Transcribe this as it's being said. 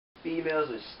Females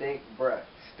with stank breath.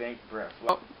 Stank breath.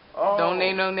 Oh, don't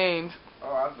name no names. Oh,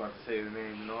 I was about to say the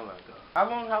name and all that though.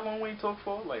 How long we talk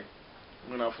for? Like,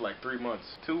 went out for like 3 months,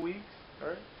 2 weeks,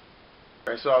 right?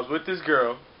 Right. So I was with this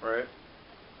girl, right?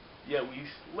 Yeah, we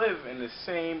live in the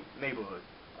same neighborhood.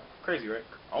 Crazy, right?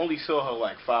 I only saw her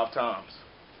like 5 times.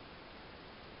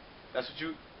 That's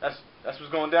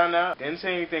what's going down now. Didn't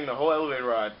say anything the whole elevator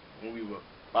ride when we were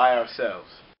by ourselves.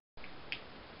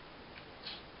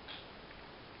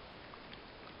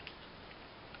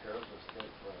 Girls with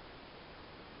stank breath.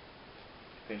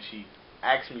 Then she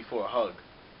asked me for a hug.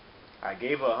 I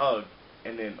gave her a hug,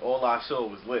 and then all I saw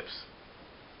was lips.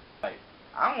 Like,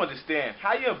 I don't understand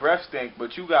how your breath stink,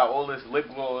 but you got all this lip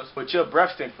gloss, but your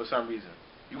breath stink for some reason.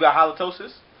 You got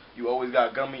halitosis? You always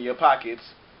got gum in your pockets.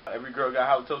 Every girl got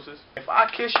halitosis. If I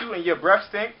kiss you and your breath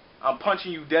stink, I'm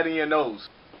punching you dead in your nose.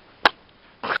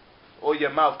 Or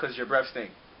your mouth because your breath stink.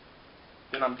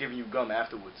 Then I'm giving you gum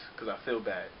afterwards because I feel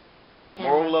bad.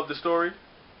 Moral of the story?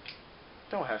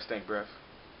 Don't have stank breath.